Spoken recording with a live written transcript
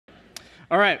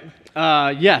All right.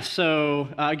 Yes. So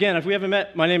again, if we haven't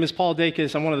met, my name is Paul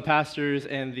Dacus. I'm one of the pastors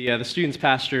and the students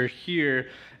pastor here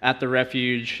at the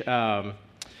Refuge. So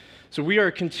we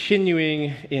are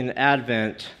continuing in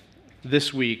Advent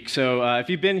this week. So if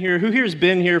you've been here, who here has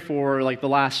been here for like the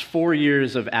last 4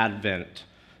 years of Advent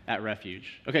at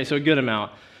Refuge? Okay, so a good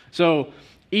amount. So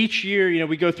each year,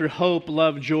 we go through hope,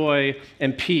 love, joy,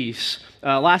 and peace.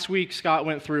 Last week, Scott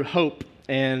went through hope,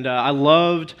 and I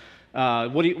loved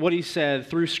what he said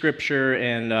through Scripture.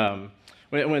 And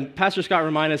when Pastor Scott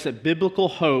reminded us that biblical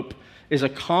hope is a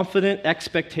confident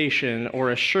expectation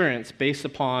or assurance based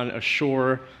upon a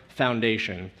sure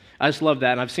foundation. I just love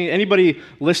that. And I've seen anybody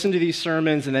listen to these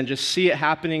sermons and then just see it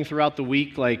happening throughout the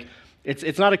week. Like,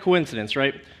 it's not a coincidence,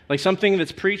 right? Like something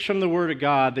that's preached from the Word of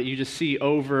God that you just see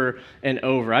over and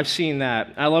over. I've seen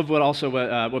that. I love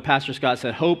what Pastor Scott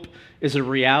said. Hope is a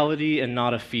reality and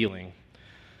not a feeling.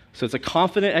 So it's a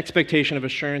confident expectation of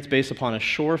assurance based upon a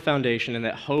sure foundation, and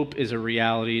that hope is a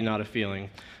reality, not a feeling.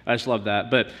 I just love that.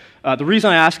 But the reason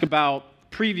I ask about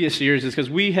previous years is because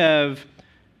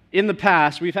in the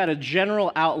past, we've had a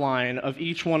general outline of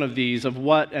each one of these, of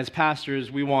what, as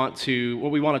pastors, we want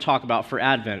to talk about for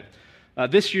Advent.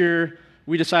 This year,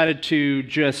 we decided to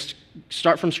just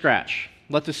start from scratch.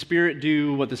 Let the Spirit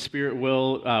do what the Spirit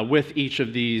will with each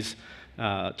of these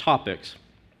topics.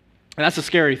 And that's a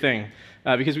scary thing,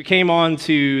 because we came on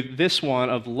to this one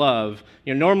of love.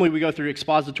 Normally we go through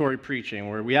expository preaching,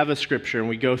 where we have a scripture and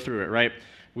we go through it, right?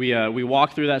 We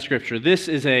walk through that scripture. This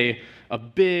is a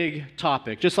big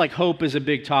topic. Just like hope is a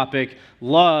big topic,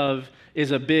 love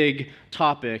is a big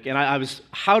topic. And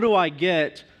how do I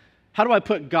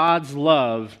put God's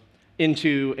love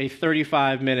into a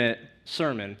 35-minute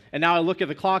sermon? And now I look at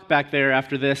the clock back there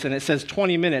after this, and it says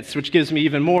 20 minutes, which gives me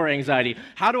even more anxiety.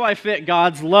 How do I fit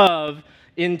God's love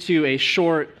into a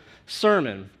short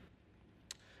sermon?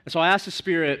 And so I asked the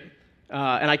Spirit,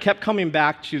 and I kept coming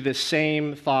back to this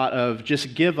same thought of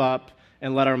just give up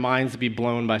and let our minds be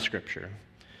blown by Scripture.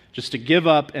 Just to give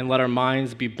up and let our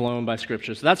minds be blown by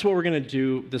Scripture. So that's what we're going to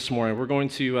do this morning. We're going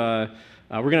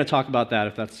to talk about that.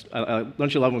 If that's,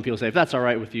 don't you love when people say, if that's all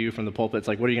right with you from the pulpit? It's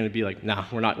like, what are you going to be like? Nah,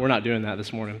 we're not doing that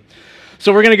this morning.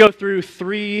 So we're going to go through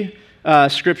three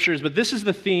scriptures, but this is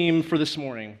the theme for this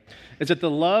morning. Is that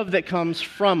the love that comes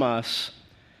from us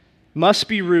must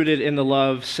be rooted in the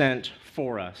love sent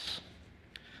for us.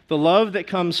 The love that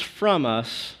comes from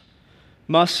us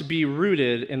must be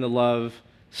rooted in the love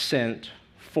sent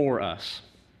for us.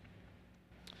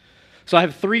 So I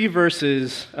have three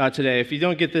verses today. If you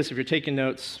don't get this, if you're taking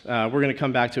notes, we're going to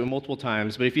come back to it multiple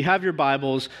times. But if you have your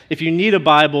Bibles, if you need a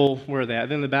Bible, where are they?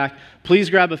 In the back. Please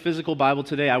grab a physical Bible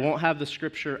today. I won't have the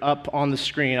scripture up on the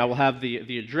screen. I will have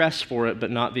the address for it,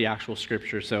 but not the actual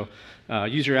scripture. So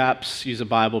use your apps, use a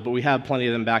Bible. But we have plenty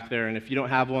of them back there. And if you don't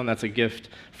have one, that's a gift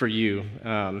for you.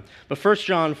 But 1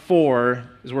 John 4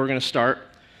 is where we're going to start.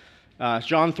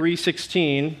 John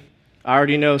 3:16. I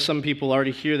already know some people already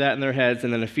hear that in their heads,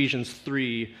 and then Ephesians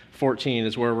 3:14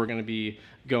 is where we're going to be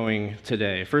going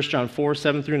today. 1 John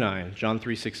 4:7 through 9, John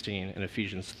 3:16, and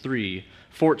Ephesians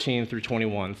 3:14 through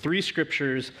 21. Three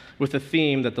scriptures with a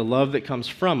theme that the love that comes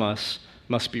from us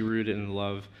must be rooted in the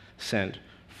love sent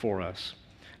for us.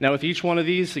 Now, with each one of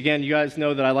these, again, you guys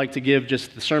know that I like to give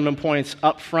just the sermon points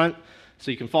up front, so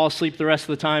you can fall asleep the rest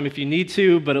of the time if you need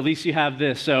to, but at least you have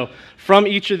this. So from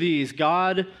each of these,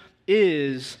 God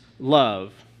is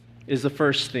love is the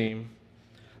first theme.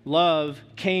 Love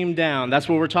came down. That's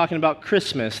what we're talking about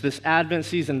Christmas, this Advent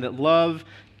season, that love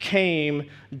came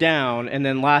down. And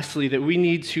then lastly, that we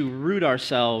need to root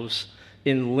ourselves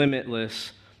in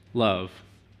limitless love.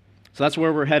 So that's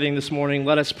where we're heading this morning.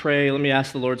 Let us pray. Let me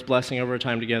ask the Lord's blessing over our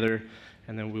time together,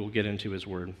 and then we will get into His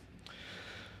Word.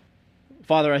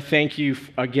 Father, I thank you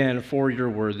again for your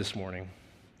Word this morning.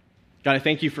 God, I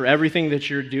thank you for everything that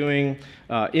you're doing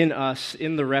in us,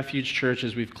 in the Refuge Church,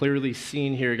 as we've clearly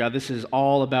seen here. God, this is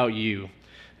all about you.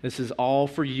 This is all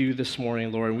for you this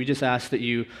morning, Lord. And we just ask that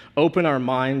you open our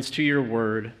minds to your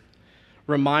word.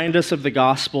 Remind us of the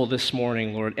gospel this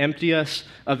morning, Lord. Empty us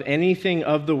of anything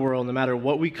of the world, no matter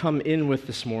what we come in with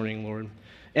this morning, Lord.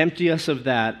 Empty us of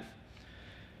that.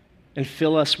 And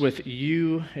fill us with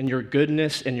you and your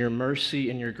goodness and your mercy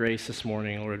and your grace this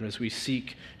morning, Lord, as we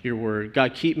seek your word.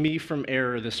 God, keep me from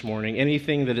error this morning.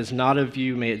 Anything that is not of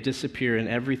you, may it disappear, and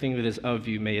everything that is of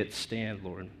you, may it stand,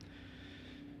 Lord.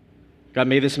 God,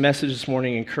 may this message this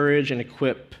morning encourage and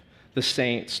equip the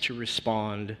saints to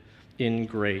respond in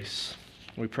grace.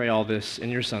 We pray all this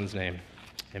in your Son's name.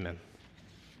 Amen.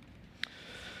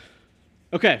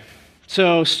 Okay,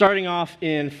 so starting off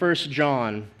in 1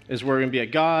 John is where we're going to be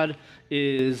at. God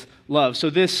is love. So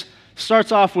this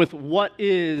starts off with what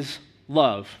is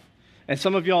love? And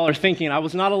some of y'all are thinking, I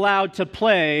was not allowed to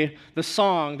play the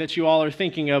song that you all are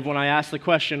thinking of when I ask the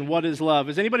question, what is love?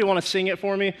 Does anybody want to sing it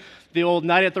for me? The old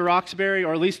Night at the Roxbury,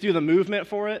 or at least do the movement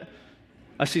for it?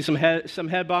 I see some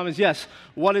head bobbings. Yes,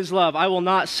 what is love? I will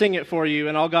not sing it for you.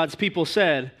 And all God's people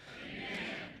said.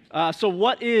 So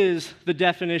what is the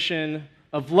definition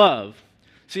of love?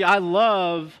 See, I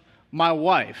love my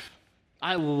wife.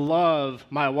 I love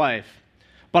my wife.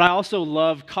 But I also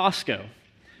love Costco.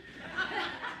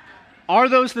 Are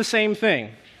those the same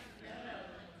thing?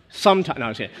 Sometimes. No,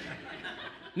 I'm just kidding.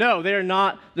 No, they're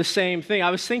not the same thing. I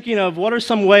was thinking of what are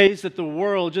some ways that the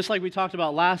world, just like we talked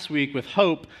about last week with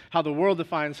hope, how the world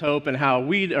defines hope and how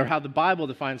the Bible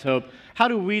defines hope. How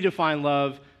do we define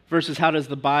love versus how does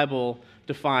the Bible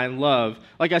define love?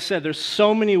 Like I said, there's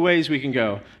so many ways we can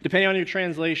go. Depending on your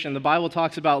translation, the Bible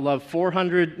talks about love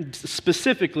 400 to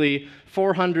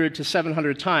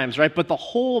 700 times, right? But the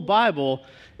whole Bible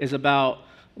is about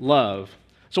love.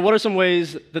 So what are some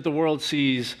ways that the world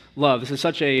sees love? This is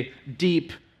such a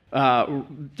deep,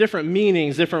 different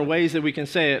meanings, different ways that we can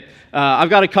say it. I've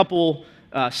got a couple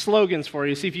slogans for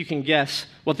you. See if you can guess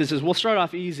what this is. We'll start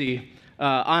off easy.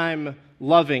 I'm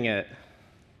loving it.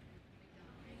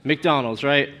 McDonald's,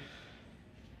 right?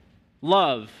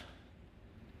 Love.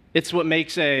 It's what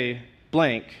makes a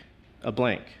blank a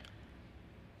blank.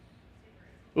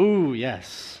 Ooh,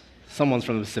 yes. Someone's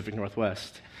from the Pacific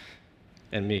Northwest.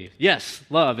 And me. Yes,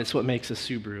 love, it's what makes a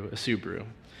Subaru a Subaru.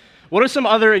 What are some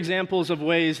other examples of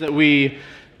ways that we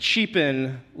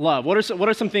cheapen love? What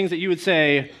are some things that you would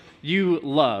say you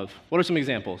love? What are some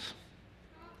examples?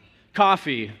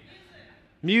 Coffee,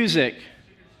 music,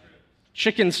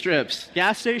 chicken strips,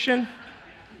 gas station?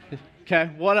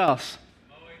 Okay, what else?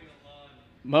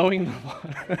 Mowing the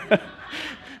lawn.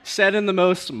 Said in the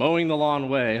most mowing the lawn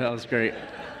way. That was great.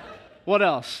 What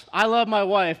else? I love my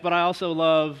wife, but I also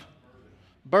love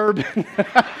bourbon.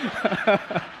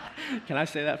 Can I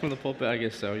say that from the pulpit? I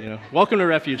guess so, Welcome to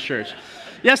Refuge Church.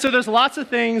 Yeah, so there's lots of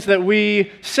things that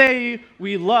we say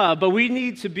we love, but we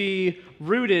need to be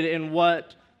rooted in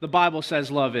what the Bible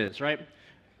says love is, right?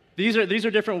 These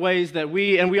are different ways that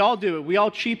we all do it. We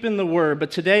all cheapen the word,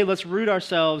 but today let's root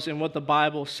ourselves in what the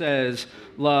Bible says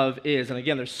love is. And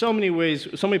again, there's so many ways,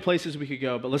 so many places we could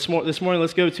go, but this morning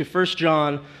let's go to 1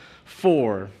 John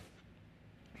 4.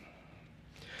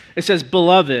 It says,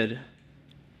 Beloved.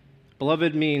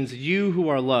 Beloved means you who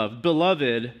are loved.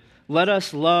 Beloved, let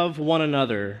us love one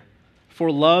another,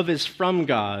 for love is from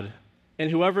God, and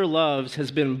whoever loves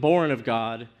has been born of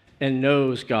God and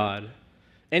knows God.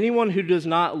 Anyone who does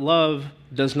not love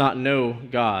does not know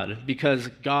God, because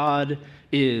God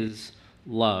is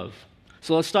love.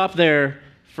 So let's stop there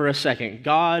for a second.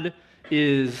 God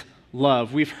is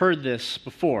love. We've heard this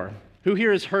before. Who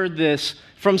here has heard this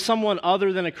from someone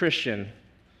other than a Christian?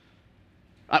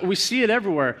 We see it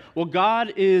everywhere. Well,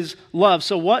 God is love.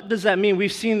 So what does that mean?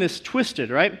 We've seen this twisted,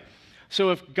 right?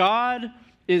 So if God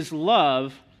is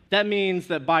love, that means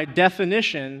that by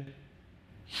definition,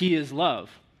 he is love,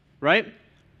 right?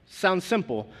 Sounds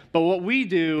simple. But what we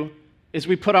do is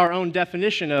we put our own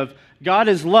definition of God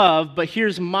is love, but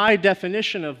here's my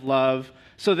definition of love.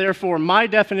 So therefore, my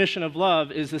definition of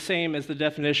love is the same as the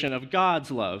definition of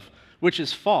God's love, which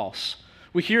is false.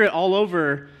 We hear it all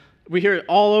over. We hear it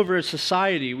all over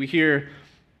society. We hear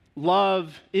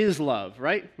love is love,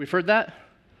 right? We've heard that?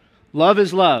 Love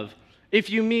is love. If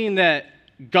you mean that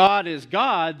God is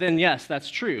God, then yes, that's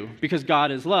true, because God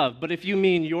is love. But if you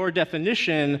mean your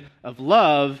definition of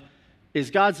love is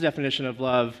God's definition of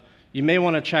love, you may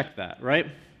want to check that, right?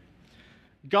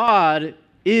 God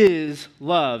is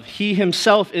love. He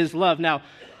himself is love. Now,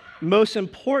 most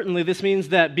importantly, this means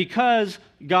that because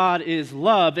God is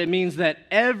love, it means that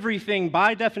everything,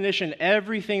 by definition,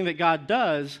 everything that God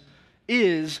does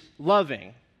is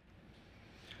loving.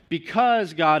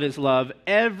 Because God is love,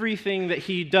 everything that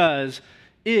he does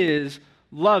is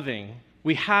loving.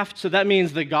 So that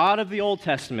means the God of the Old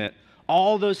Testament,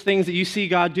 all those things that you see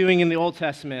God doing in the Old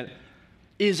Testament,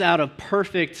 is out of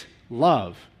perfect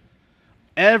love.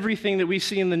 Everything that we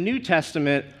see in the New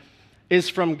Testament is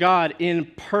from God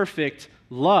in perfect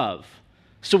love.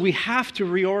 So we have to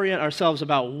reorient ourselves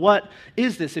about what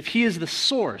is this? If he is the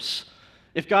source,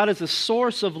 if God is the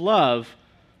source of love,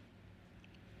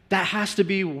 that has to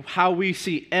be how we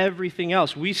see everything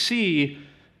else. We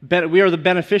are the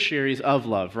beneficiaries of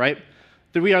love, right?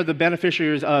 That we are the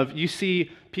beneficiaries of, you see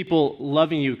people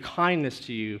loving you, kindness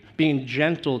to you, being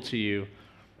gentle to you.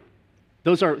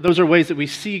 Those are ways that we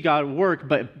see God work,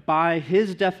 but by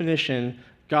his definition,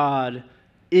 God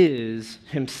is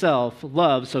himself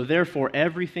love. So therefore,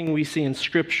 everything we see in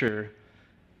Scripture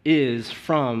is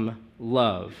from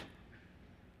love.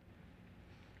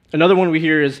 Another one we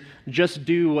hear is just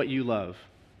do what you love,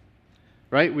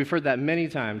 right? We've heard that many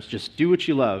times, just do what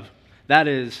you love. That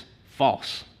is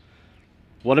false.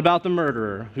 What about the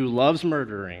murderer who loves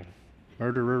murdering?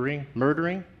 Murdering?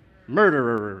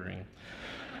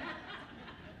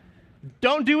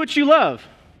 Don't do what you love.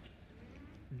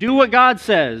 Do what God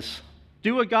says.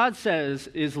 Do what God says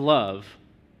is love.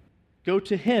 Go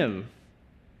to Him.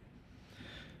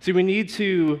 See, we need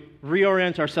to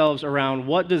reorient ourselves around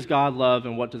what does God love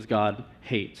and what does God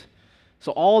hate.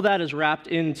 So all that is wrapped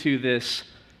into this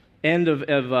end of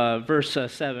verse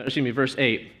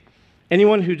 8.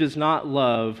 Anyone who does not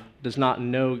love does not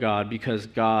know God, because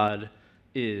God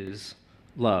is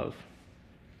love.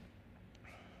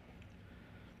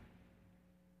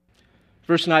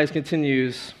 Verse 9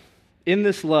 continues, in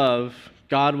this love,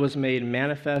 God was made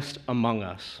manifest among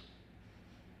us.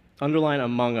 Underline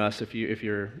among us if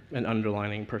you're an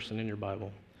underlining person in your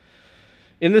Bible.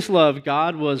 In this love,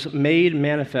 God was made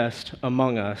manifest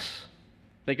among us,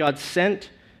 that God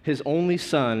sent His only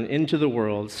Son into the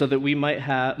world so that we might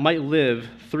live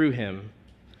through Him.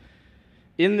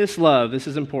 In this love, this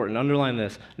is important, underline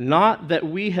this, not that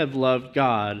we have loved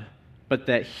God, but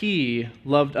that He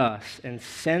loved us and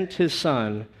sent His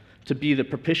Son to be the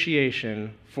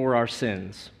propitiation for our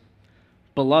sins.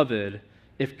 Beloved,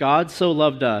 if God so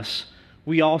loved us,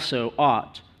 we also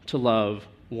ought to love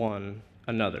one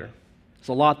another. There's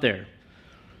a lot there.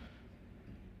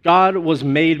 God was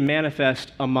made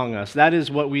manifest among us. That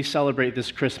is what we celebrate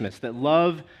this Christmas, that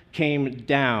love came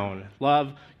down.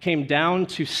 Love came down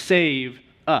to save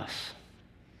us.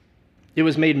 He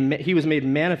was made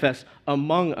manifest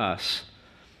among us.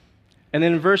 And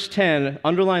then in verse 10,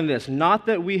 underline this, not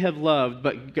that we have loved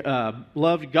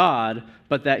God,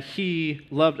 but that He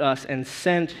loved us and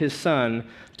sent His Son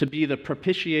to be the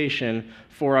propitiation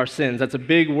for our sins. That's a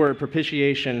big word.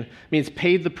 Propitiation means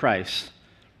paid the price,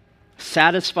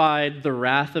 satisfied the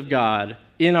wrath of God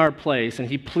in our place, and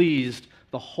He pleased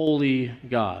the holy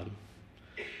God.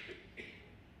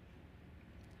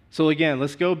 So again,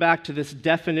 let's go back to this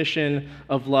definition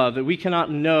of love, that we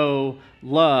cannot know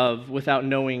love without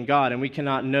knowing God, and we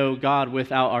cannot know God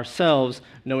without ourselves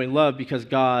knowing love, because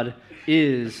God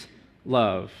is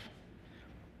love.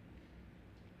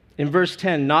 In verse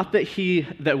 10, not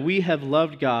that we have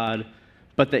loved God,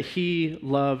 but that He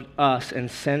loved us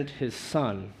and sent His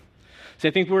Son. So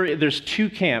I think there's two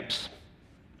camps.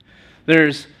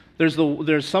 There's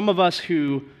some of us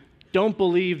who don't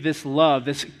believe this love,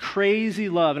 this crazy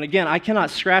love. And again, I cannot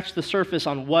scratch the surface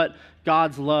on what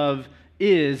God's love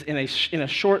is in a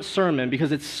short sermon,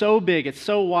 because it's so big, it's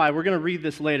so wide. We're going to read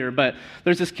this later, but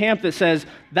there's this camp that says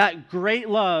that great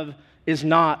love is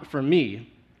not for me.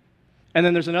 And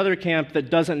then there's another camp that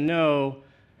doesn't know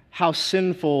how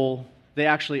sinful they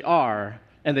actually are,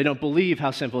 and they don't believe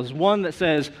how sinful. There's one that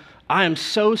says, I am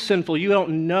so sinful, you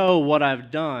don't know what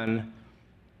I've done.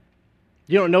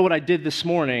 You don't know what I did this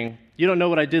morning. You don't know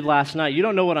what I did last night. You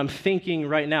don't know what I'm thinking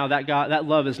right now. That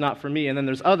love is not for me. And then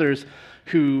there's others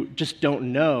who just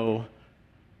don't know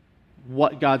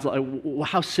what God's like,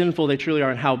 how sinful they truly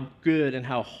are, and how good and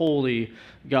how holy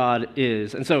God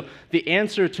is. And so the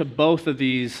answer to both of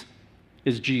these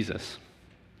is Jesus.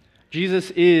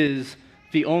 Jesus is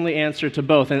the only answer to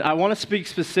both. And I want to speak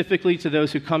specifically to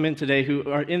those who come in today who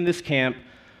are in this camp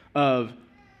of,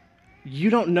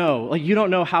 you don't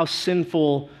know how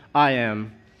sinful I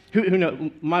am.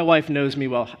 My wife knows me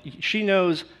well. She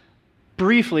knows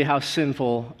briefly how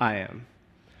sinful I am.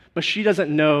 But she doesn't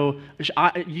know,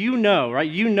 you know, right?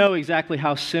 You know exactly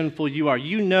how sinful you are.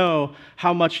 You know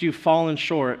how much you've fallen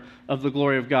short of the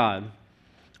glory of God.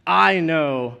 I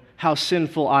know how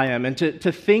sinful I am. And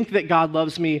to think that God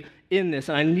loves me in this,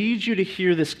 and I need you to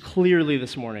hear this clearly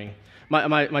this morning.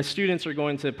 My students are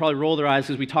going to probably roll their eyes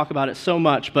as we talk about it so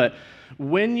much, but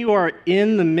when you are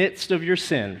in the midst of your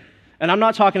sin, and I'm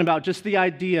not talking about just the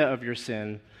idea of your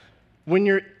sin, when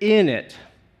you're in it,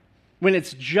 when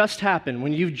it's just happened,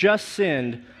 when you've just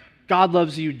sinned, God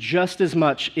loves you just as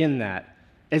much in that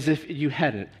as if you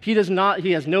hadn't. He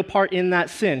has no part in that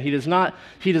sin. He does not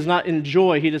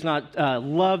enjoy, He does not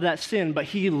love that sin, but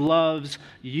He loves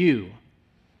you.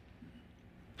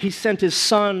 He sent His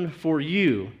Son for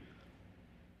you,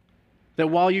 that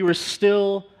while you were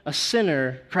still a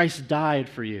sinner, Christ died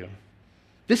for you.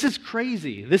 This is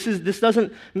crazy. This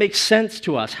doesn't make sense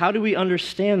to us. How do we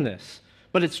understand this?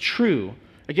 But it's true.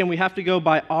 Again, we have to go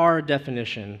by our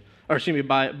definition,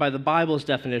 by the Bible's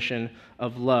definition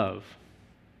of love.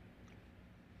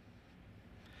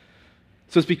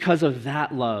 So it's because of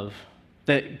that love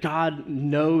that God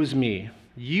knows me.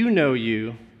 You know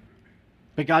you,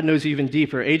 but God knows you even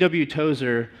deeper. A.W.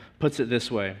 Tozer puts it this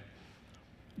way.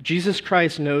 Jesus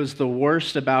Christ knows the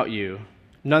worst about you.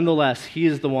 Nonetheless, he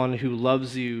is the one who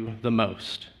loves you the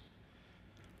most.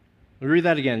 Let me read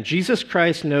that again. Jesus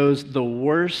Christ knows the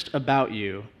worst about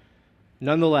you.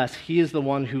 Nonetheless, he is the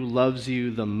one who loves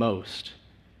you the most.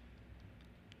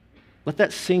 Let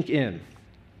that sink in.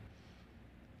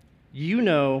 You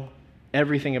know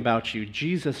everything about you.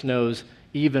 Jesus knows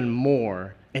even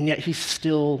more, and yet he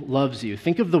still loves you.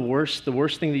 Think of the worst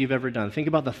thing that you've ever done. Think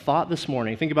about the thought this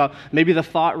morning. Think about maybe the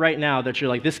thought right now that you're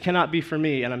like, this cannot be for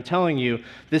me, and I'm telling you,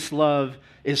 this love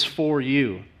is for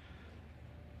you.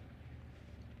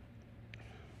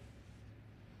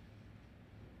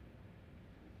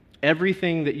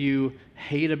 Everything that you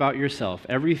hate about yourself,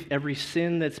 every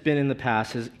sin that's been in the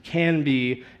past can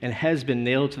be and has been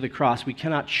nailed to the cross. We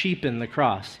cannot cheapen the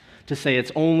cross to say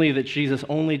it's only that Jesus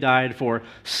only died for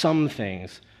some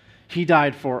things. He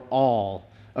died for all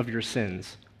of your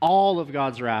sins. All of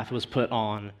God's wrath was put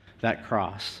on that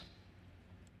cross.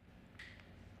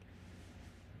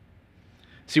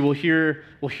 See, we'll hear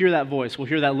that voice. We'll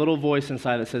hear that little voice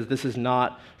inside that says, this is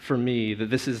not for me, that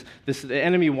the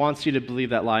enemy wants you to believe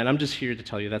that lie. And I'm just here to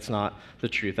tell you that's not the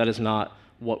truth. That is not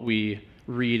what we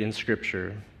read in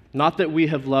Scripture. Not that we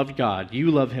have loved God. You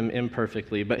love him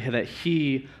imperfectly, but that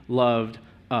he loved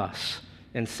us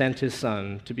and sent his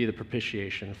Son to be the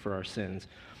propitiation for our sins.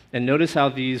 And notice how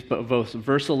these, both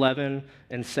verse 11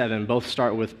 and 7, both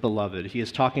start with beloved. He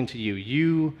is talking to you,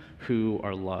 you who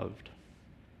are loved.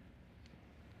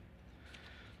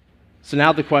 So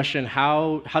now the question,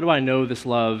 how do I know this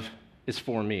love is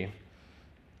for me?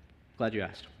 Glad you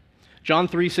asked. John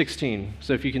 3:16.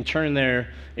 So if you can turn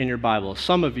there in your Bible.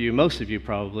 Some of you, most of you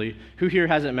probably, who here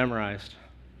has it memorized?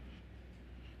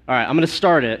 All right, I'm going to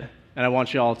start it, and I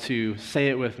want you all to say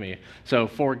it with me. So,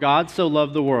 for God so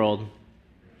loved the world.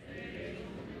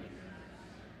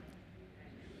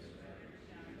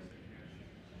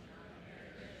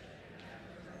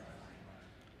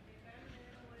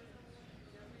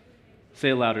 Say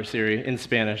it louder, Siri, in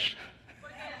Spanish.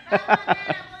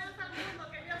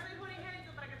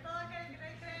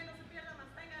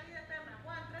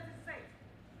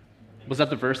 Was that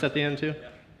the verse at the end too?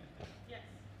 Yes.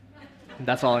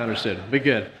 That's all I understood. But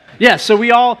good. Yeah, so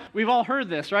we've all heard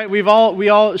this, right? We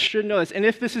all should know this. And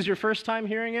if this is your first time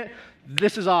hearing it,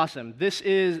 this is awesome. There's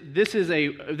a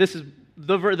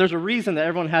reason that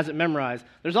everyone has it memorized.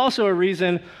 There's also a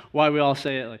reason why we all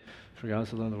say it like, for God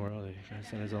so loved the world, he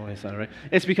sent his only Son, right?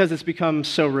 It's because it's become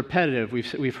so repetitive.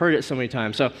 We've heard it so many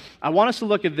times. So I want us to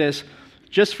look at this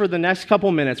just for the next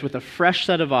couple minutes with a fresh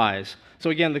set of eyes.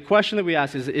 So again, the question that we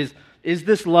ask is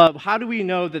this love, how do we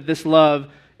know that this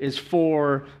love is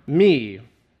for me?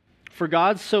 For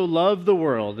God so loved the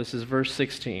world, this is verse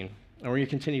 16, and we're going to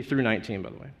continue through 19, by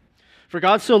the way. For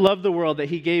God so loved the world that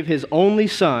he gave his only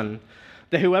Son,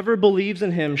 that whoever believes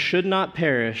in him should not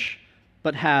perish,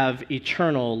 but have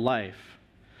eternal life.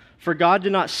 For God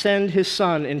did not send his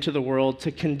Son into the world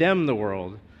to condemn the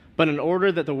world, but in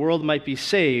order that the world might be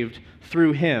saved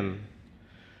through him.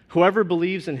 Whoever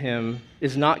believes in him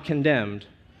is not condemned,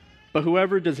 but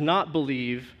whoever does not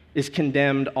believe is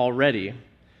condemned already,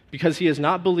 because he has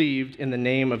not believed in the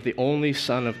name of the only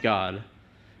Son of God.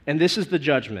 And this is the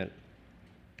judgment.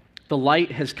 The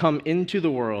light has come into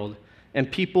the world,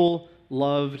 and people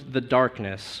loved the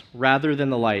darkness rather than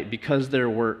the light because their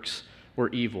works were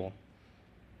evil.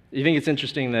 You think it's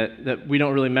interesting that we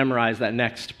don't really memorize that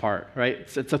next part, right?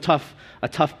 It's a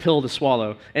tough pill to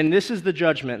swallow. And this is the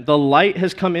judgment. The light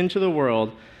has come into the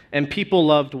world, and people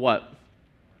loved what?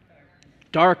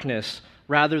 Darkness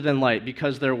rather than light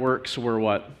because their works were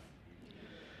what?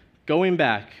 Going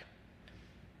back.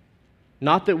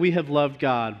 Not that we have loved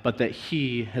God, but that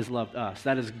he has loved us.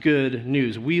 That is good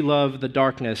news. We love the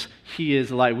darkness. He is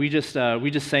light. We just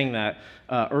sang that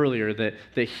earlier,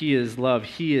 that he is love.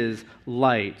 He is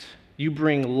light. You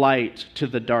bring light to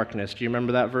the darkness. Do you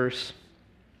remember that verse?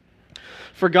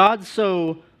 For God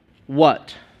so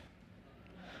what?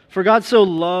 For God so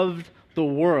loved the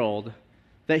world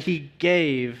that he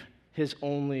gave his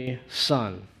only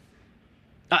Son.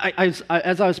 As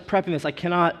I was prepping this, I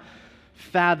cannot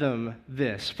fathom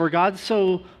this. For God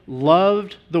so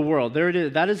loved the world. There it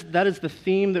is. That is the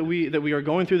theme that we are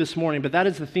going through this morning, but that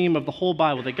is the theme of the whole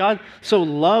Bible, that God so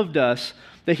loved us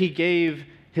that he gave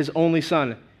his only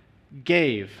Son.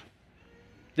 Gave.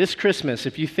 This Christmas,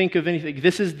 if you think of anything,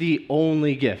 this is the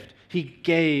only gift. He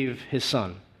gave his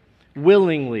Son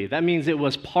willingly. That means it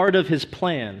was part of his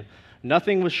plan.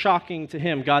 Nothing was shocking to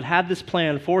him. God had this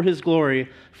plan for his glory,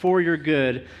 for your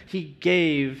good. He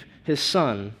gave his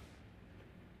Son.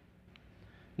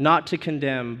 Not to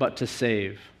condemn, but to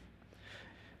save.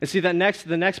 And see, the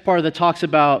next part that talks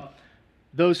about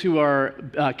those who are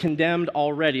condemned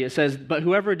already. It says, but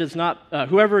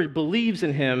whoever believes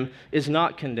in him is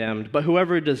not condemned, but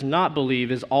whoever does not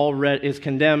believe is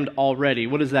condemned already.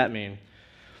 What does that mean?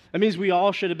 That means we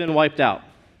all should have been wiped out.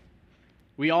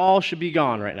 We all should be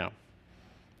gone right now.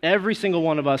 Every single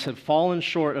one of us have fallen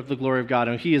short of the glory of God,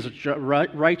 and he is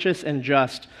righteous and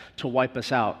just to wipe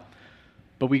us out.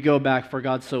 But we go back, for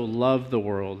God so loved the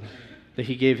world that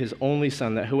he gave his only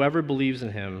Son, that whoever believes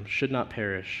in him should not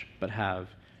perish, but have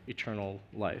eternal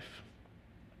life.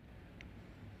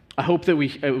 I hope that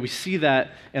we see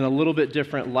that in a little bit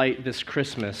different light this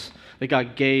Christmas, that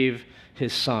God gave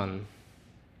his Son.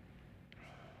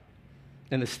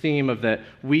 And this theme of that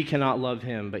we cannot love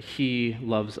him, but he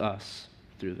loves us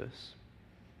through this.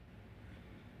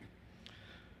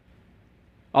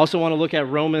 I also want to look at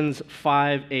Romans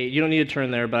 5:8. You don't need to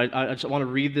turn there, but I just want to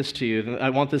read this to you. I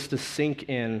want this to sink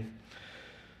in.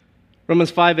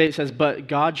 Romans 5:8 says, but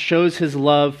God shows his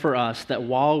love for us, that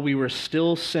while we were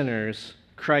still sinners,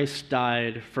 Christ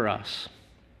died for us.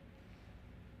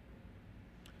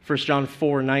 1 John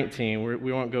 4:19,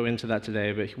 we won't go into that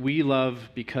today, but we love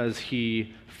because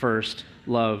he first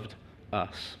loved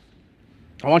us.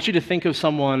 I want you to think of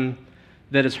someone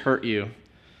that has hurt you.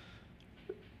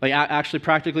 Like, actually,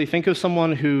 practically, think of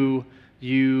someone who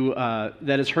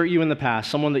that has hurt you in the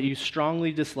past, someone that you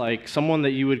strongly dislike, someone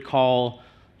that you would call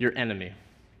your enemy.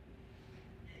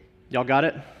 Y'all got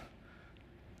it?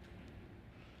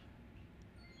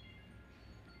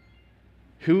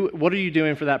 What are you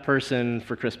doing for that person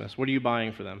for Christmas? What are you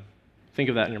buying for them? Think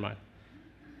of that in your mind.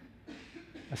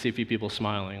 I see a few people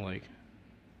smiling, like,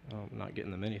 oh, I'm not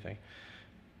getting them anything.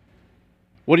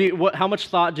 How much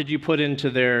thought did you put into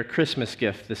their Christmas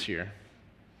gift this year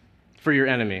for your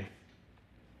enemy?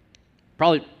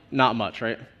 Probably not much,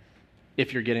 right?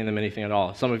 If you're getting them anything at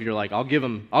all. Some of you are like, I'll give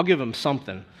them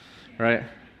something, right?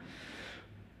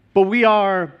 But we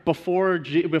are, before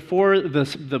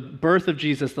the birth of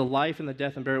Jesus, the life and the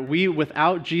death and burial,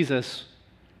 without Jesus,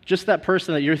 just that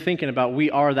person that you're thinking about, we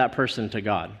are that person to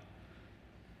God.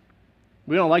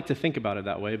 We don't like to think about it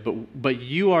that way, but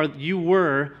you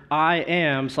were, I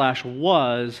am, /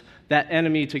 was that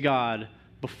enemy to God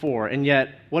before. And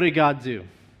yet, what did God do?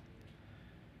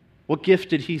 What gift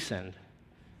did he send?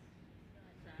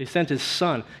 He sent his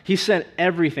Son. He sent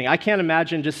everything. I can't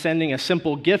imagine just sending a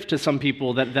simple gift to some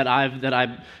people that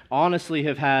I honestly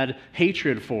have had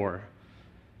hatred for.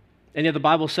 And yet the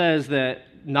Bible says that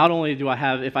not only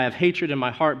if I have hatred in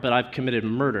my heart, but I've committed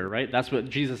murder, right? That's what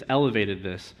Jesus elevated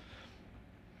this.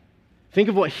 Think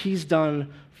of what he's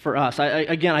done for us.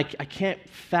 I can't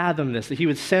fathom this, that he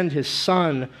would send his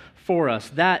Son for us.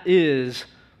 That is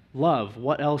love.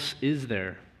 What else is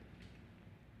there?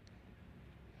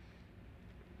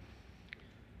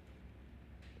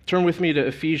 Turn with me to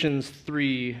Ephesians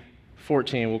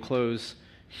 3:14. We'll close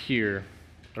here,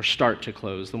 or start to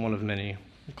close, the one of many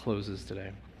closes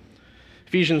today.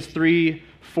 Ephesians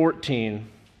 3:14.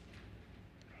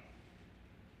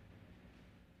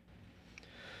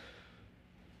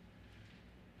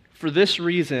 For this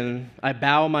reason, I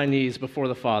bow my knees before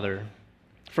the Father,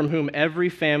 from whom every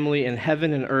family in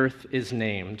heaven and earth is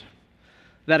named,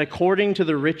 that according to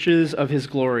the riches of his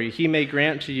glory, he may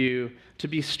grant to you to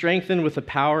be strengthened with the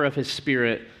power of his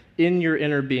Spirit in your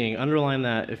inner being. Underline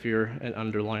that if you're an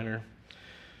underliner.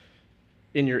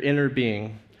 In your inner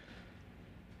being,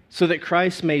 so that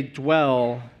Christ may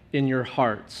dwell in your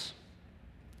hearts,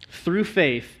 through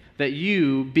faith, that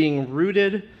you, being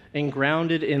rooted and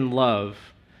grounded in love,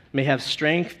 may have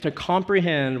strength to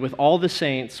comprehend with all the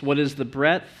saints what is the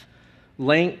breadth,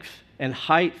 length, and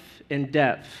height and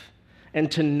depth,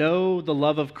 and to know the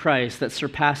love of Christ that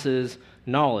surpasses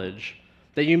knowledge,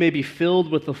 that you may be filled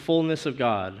with the fullness of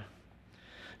God.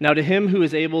 Now to him who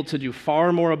is able to do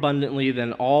far more abundantly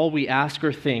than all we ask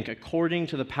or think, according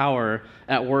to the power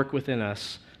at work within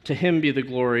us, to him be the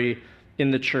glory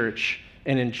in the church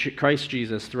and in Christ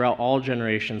Jesus throughout all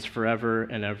generations, forever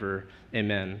and ever.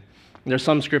 Amen. There's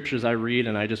some scriptures I read,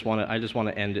 and I just want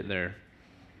to end it there.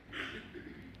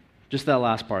 Just that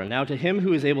last part. Now to him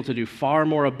who is able to do far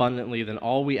more abundantly than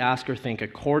all we ask or think,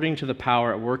 according to the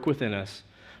power at work within us,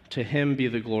 to him be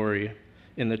the glory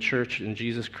in the church in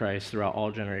Jesus Christ throughout all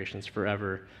generations,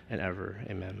 forever and ever.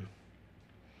 Amen.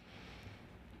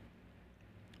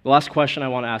 The last question I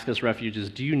want to ask us, Refuge, is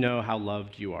do you know how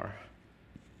loved you are?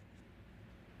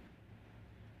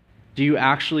 Do you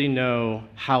actually know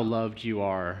how loved you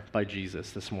are by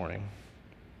Jesus this morning?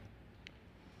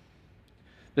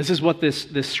 This is what this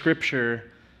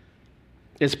scripture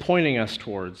is pointing us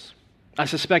towards. I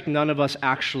suspect none of us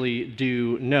actually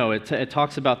do know. It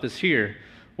talks about this here.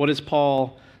 What is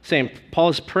Paul saying? Paul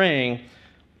is praying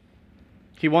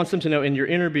He wants them to know in your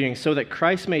inner being, so that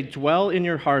Christ may dwell in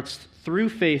your hearts through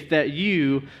faith, that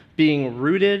you, being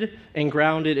rooted and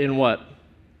grounded in what?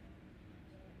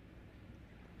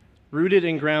 Rooted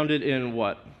and grounded in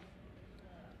what?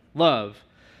 Love.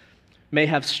 May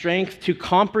have strength to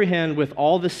comprehend with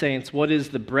all the saints what is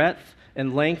the breadth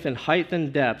and length and height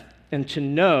and depth, and to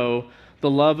know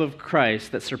the love of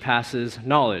Christ that surpasses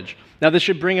knowledge. Now, this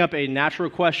should bring up a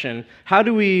natural question. How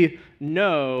do we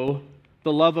know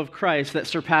the love of Christ that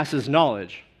surpasses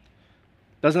knowledge?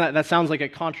 Doesn't that sounds like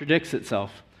it contradicts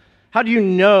itself? How do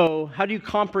you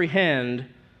comprehend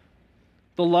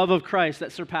the love of Christ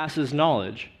that surpasses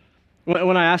knowledge?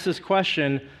 When I ask this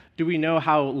question, do we know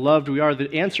how loved we are?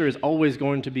 The answer is always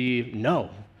going to be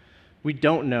no. We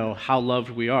don't know how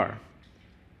loved we are.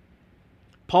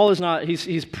 Paul is not,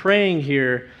 he's praying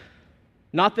here,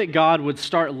 not that God would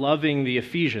start loving the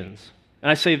Ephesians. And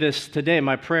I say this today,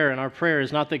 my prayer and our prayer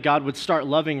is not that God would start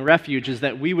loving Refuge, is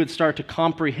that we would start to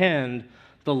comprehend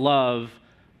the love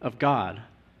of God.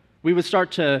 We would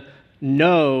start to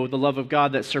know the love of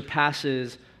God that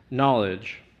surpasses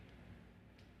knowledge.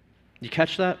 You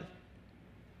catch that?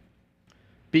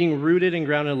 Being rooted and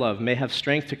grounded in love, may have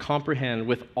strength to comprehend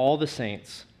with all the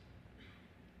saints,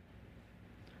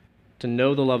 to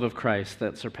know the love of Christ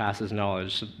that surpasses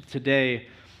knowledge. So today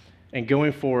and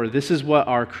going forward, this is what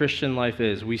our Christian life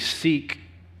is. We seek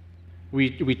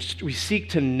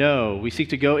to know, we seek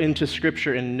to go into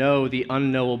Scripture and know the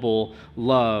unknowable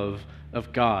love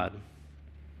of God.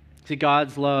 See,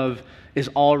 God's love is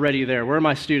already there. Where are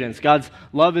my students? God's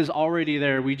love is already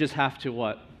there. We just have to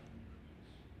what?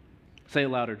 Say it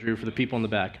louder, Drew, for the people in the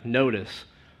back. Notice.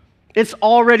 It's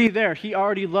already there. He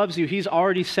already loves you. He's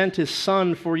already sent his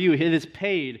Son for you. It is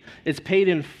paid. It's paid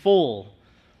in full.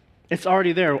 It's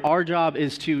already there. Our job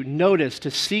is to notice,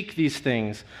 to seek these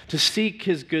things, to seek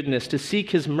his goodness, to seek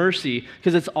his mercy,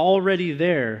 because it's already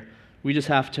there. We just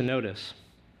have to notice.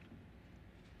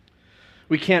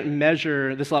 We can't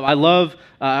measure this love.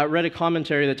 I read a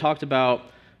commentary that talked about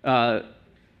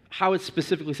how it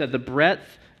specifically said the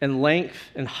breadth and length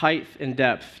and height and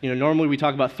depth. Normally we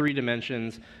talk about 3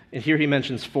 dimensions, and here he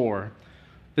mentions 4.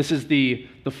 This is the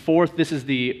fourth, this is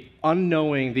the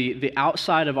unknowing, the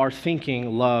outside of our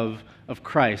thinking love of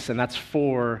Christ, and that's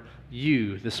for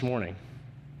you this morning.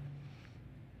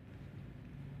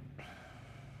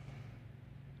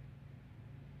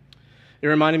 It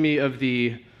reminded me of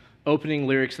the opening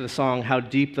lyrics of the song, How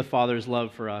Deep the Father's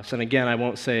Love for Us. And again, I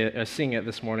won't sing it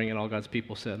this morning, and all God's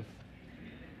people said.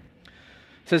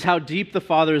 It says, how deep the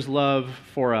Father's love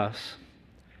for us,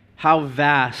 how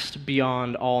vast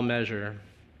beyond all measure,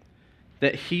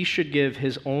 that he should give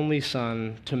his only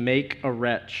Son to make a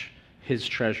wretch his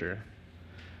treasure.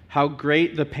 How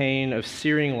great the pain of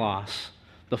searing loss,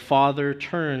 the Father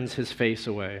turns his face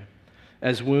away,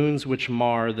 as wounds which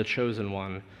mar the chosen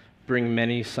one bring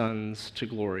many sons to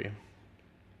glory.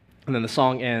 And then the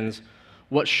song ends,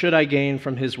 what should I gain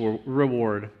from his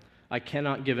reward? I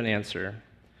cannot give an answer.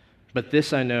 But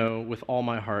this I know with all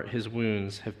my heart, his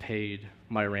wounds have paid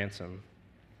my ransom.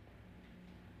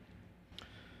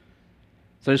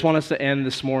 So I just want us to end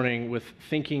this morning with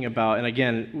thinking about, and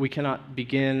again,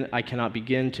 I cannot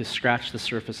begin to scratch the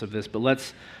surface of this, but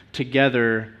let's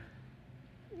together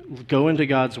go into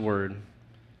God's Word,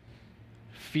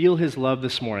 feel his love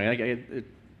this morning.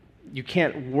 You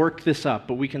can't work this up,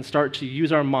 but we can start to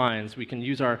use our minds, we can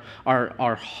use our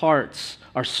hearts,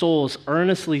 our souls,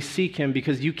 earnestly seek him,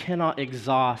 because you cannot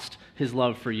exhaust his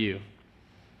love for you.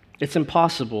 It's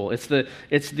impossible. It's the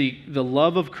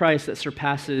love of Christ that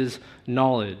surpasses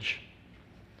knowledge.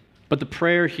 But the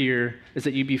prayer here is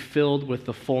that you be filled with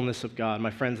the fullness of God.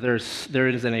 My friends, there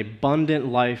is an abundant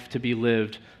life to be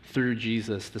lived through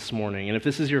Jesus this morning. And if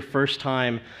this is your first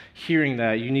time hearing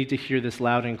that, you need to hear this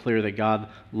loud and clear that God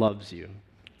loves you.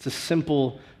 It's a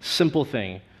simple, simple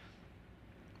thing,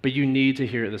 but you need to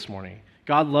hear it this morning.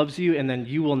 God loves you, and then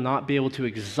you will not be able to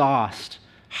exhaust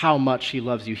how much he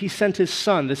loves you. He sent his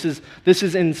Son. This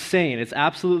is insane. It's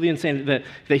absolutely insane that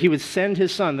he would send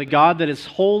his Son, the God that is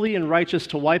holy and righteous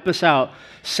to wipe us out,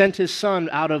 sent his Son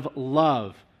out of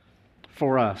love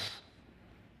for us.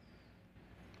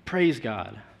 Praise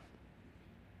God.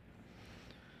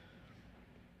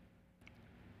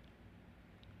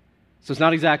 So it's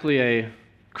not exactly a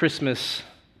Christmas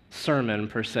sermon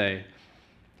per se,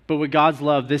 but with God's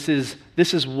love, this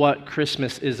is what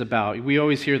Christmas is about. We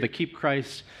always hear the keep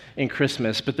Christ in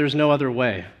Christmas, but there's no other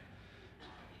way.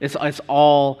 It's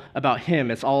all about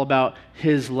him. It's all about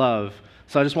his love.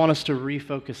 So I just want us to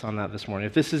refocus on that this morning.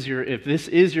 If this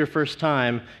is your first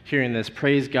time hearing this,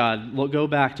 praise God. Go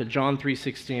back to John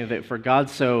 3:16, that for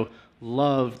God so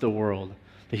loved the world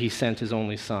that he sent his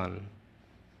only Son.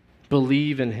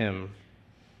 Believe in him.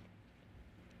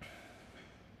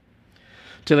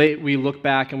 Today, we look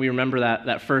back and we remember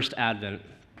that first Advent.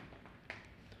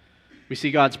 We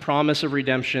see God's promise of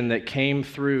redemption that came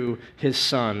through his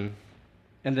Son,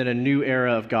 and that a new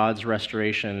era of God's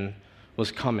restoration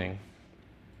was coming.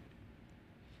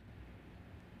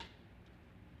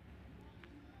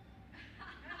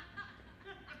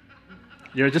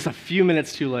 You're just a few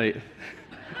minutes too late.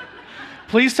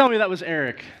 Please tell me that was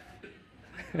Eric.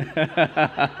 You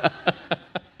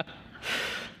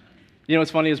know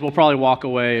what's funny is we'll probably walk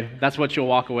away. That's what you'll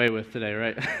walk away with today,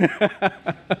 right?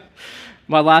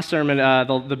 My last sermon,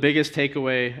 the biggest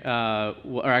takeaway,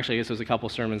 or actually I guess it was a couple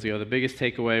sermons ago, the biggest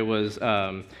takeaway was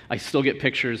I still get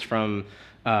pictures from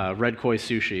Red Koi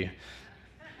Sushi.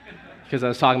 Because I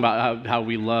was talking about how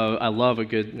I love a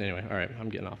good, anyway, all right, I'm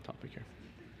getting off topic here.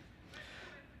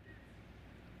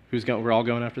 We're all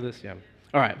going after this? Yeah.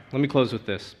 All right, let me close with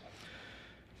this.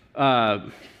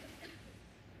 So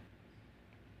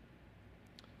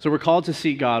we're called to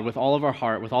seek God with all of our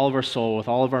heart, with all of our soul, with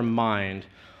all of our mind.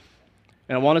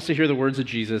 And I want us to hear the words of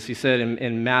Jesus. He said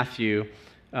in Matthew,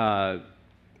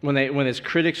 when his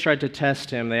critics tried to test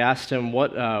him, they asked him,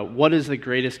 what is the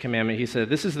greatest commandment? He said,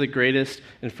 this is the greatest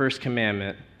and first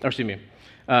commandment.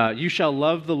 You shall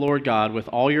love the Lord God with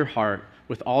all your heart,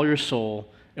 with all your soul,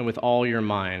 and with all your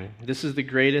mind. This is the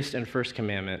greatest and first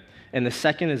commandment. And the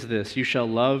second is this, you shall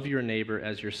love your neighbor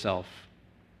as yourself.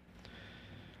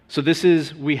 So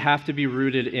we have to be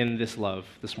rooted in this love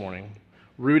this morning.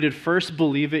 Rooted first,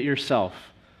 believe it yourself.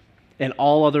 And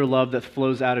all other love that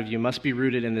flows out of you must be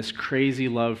rooted in this crazy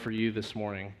love for you this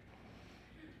morning.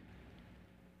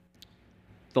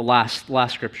 The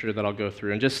last scripture that I'll go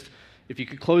through. And just, if you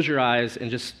could close your eyes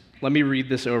and just let me read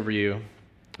this over you,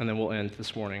 and then we'll end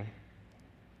this morning.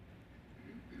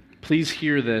 Please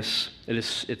hear this.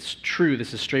 It's true.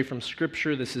 This is straight from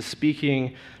Scripture. This is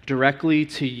speaking directly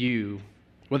to you.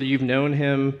 Whether you've known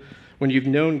him, when you've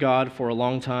known God for a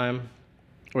long time,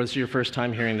 or this is your first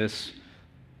time hearing this,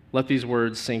 let these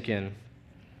words sink in.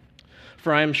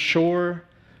 For I am sure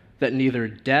that neither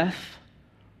death,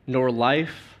 nor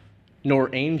life,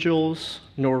 nor angels,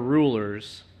 nor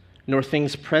rulers, nor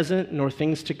things present, nor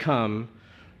things to come,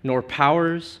 nor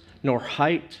powers, nor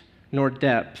height, nor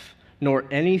depth, nor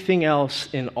anything else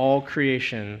in all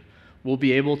creation will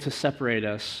be able to separate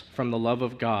us from the love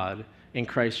of God in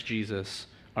Christ Jesus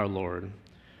our Lord.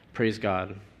 Praise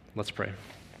God. Let's pray.